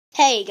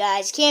Hey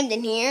guys,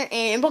 Camden here,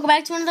 and welcome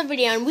back to another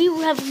video, and we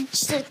have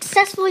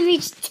successfully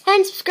reached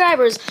 10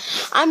 subscribers.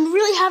 I'm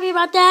really happy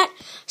about that.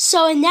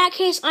 So in that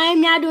case, I am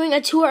now doing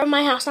a tour of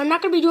my house. I'm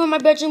not going to be doing my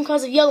bedroom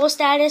because of yellow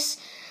status.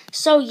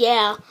 So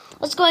yeah,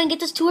 let's go ahead and get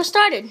this tour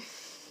started.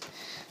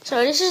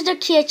 So this is the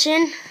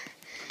kitchen.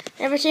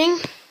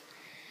 Everything's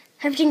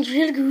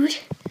really good.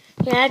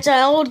 Yeah,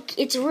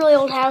 it's a really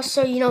old house,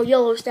 so you know,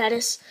 yellow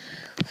status.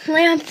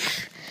 Lamp.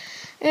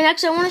 And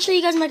actually, I want to show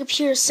you guys my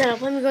computer setup.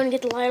 Let me go and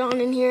get the light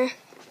on in here.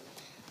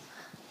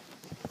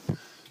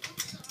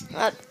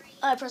 I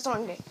pressed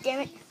on it.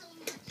 Damn it.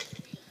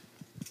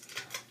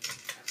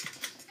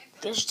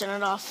 Just turn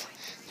it off.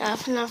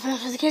 Enough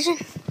for the kitchen.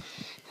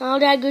 All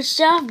that good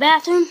stuff.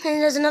 Bathroom.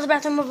 And there's another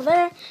bathroom over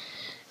there.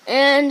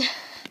 And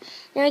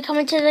then we come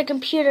into the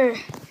computer.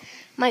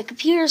 My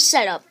computer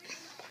setup.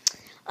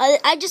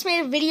 I just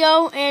made a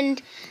video,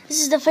 and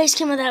this is the face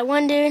cam of that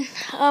one dude.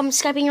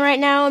 Skyping right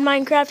now in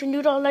Minecraft and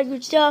doing all that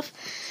good stuff.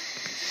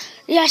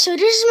 Yeah, so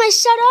this is my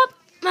setup.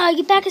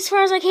 Get back as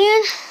far as I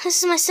can.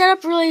 This is my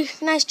setup. Really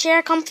nice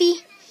chair,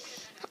 comfy.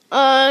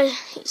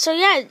 So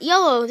yeah,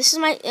 yellow. This is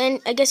my,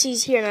 and I guess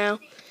he's here now.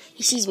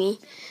 He sees me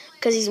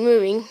because he's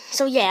moving.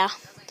 So yeah.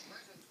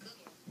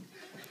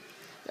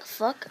 The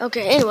fuck?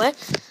 Okay. Anyway.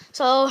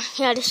 So,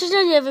 yeah, this is the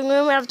living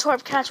room. We have a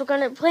torp couch.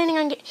 Planning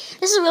on getting...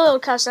 This is a really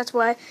old couch, that's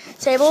why.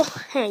 Table.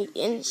 Hey,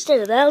 instead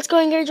of that, let's go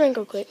and get a drink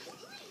real quick.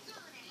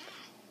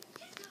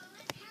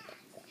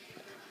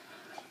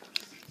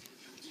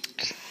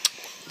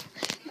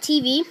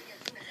 TV.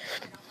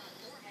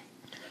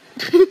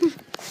 And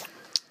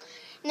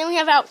then we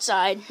have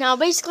outside. Now,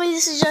 basically,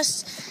 this is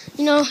just,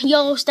 you know,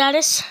 yellow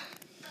status.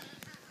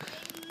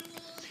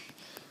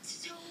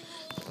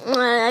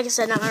 Like I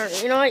said,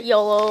 you know what?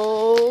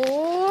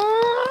 YOLO.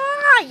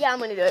 Yeah, I'm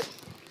gonna do it.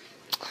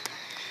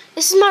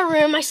 This is my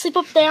room. I sleep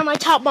up there on my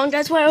top bunk.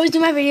 That's where I always do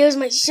my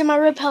videos. You see my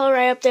red pillow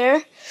right up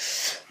there.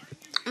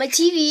 My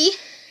TV.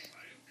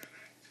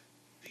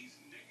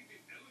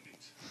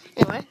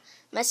 Anyway,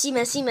 messy.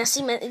 That's the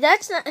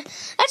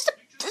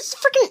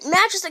freaking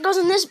mattress that goes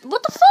in this.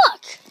 What the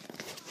fuck?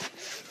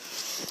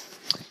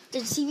 The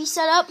TV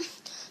set up.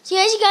 So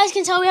as you guys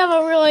can tell, we have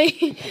a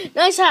really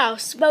nice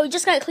house. But we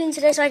just got it cleaned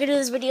today so I could do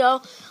this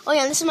video. Oh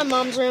yeah, this is my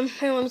mom's room.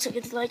 Here, let me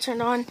get the light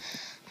turned on.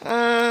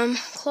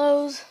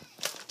 Clothes.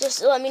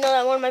 Just let me know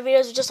that one of my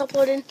videos was just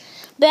uploaded.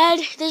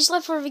 Bed. They just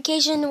left for a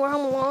vacation and we're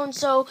home alone.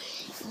 So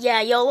yeah,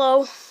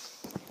 YOLO.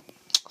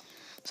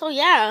 So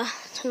yeah,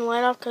 turn the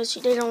light off because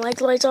they don't like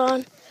the lights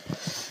on.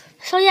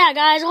 So yeah,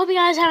 guys, I hope you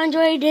guys have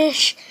enjoyed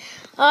this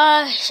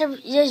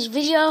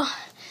video.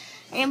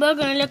 And we're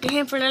gonna look at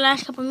him for the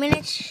last couple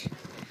minutes.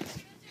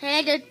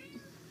 Hey, dude.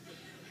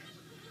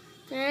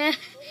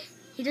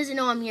 He doesn't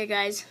know I'm here,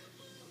 guys.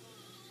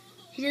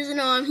 He doesn't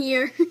know I'm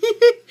here.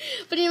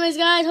 But anyways,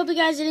 guys, hope you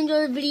guys did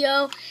enjoy the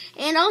video.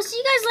 And I'll see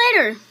you guys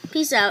later.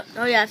 Peace out.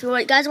 Oh, yeah, if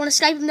you guys want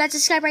to Skype him, that's a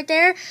Skype right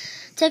there.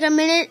 Take a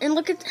minute and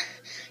look at that.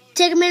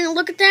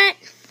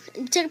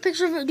 Take a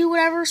picture of it, do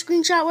whatever,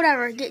 screenshot,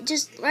 whatever.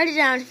 Just write it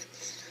down.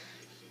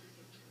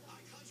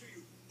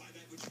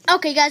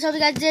 Okay, guys, hope you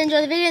guys did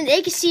enjoy the video. And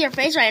they can see your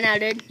face right now,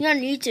 dude. You're on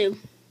YouTube.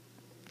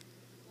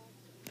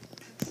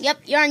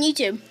 Yep, you're on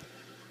YouTube.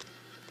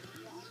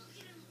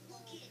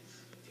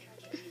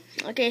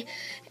 Okay.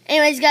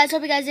 Anyways, guys,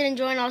 hope you guys did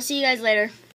enjoy, and I'll see you guys later.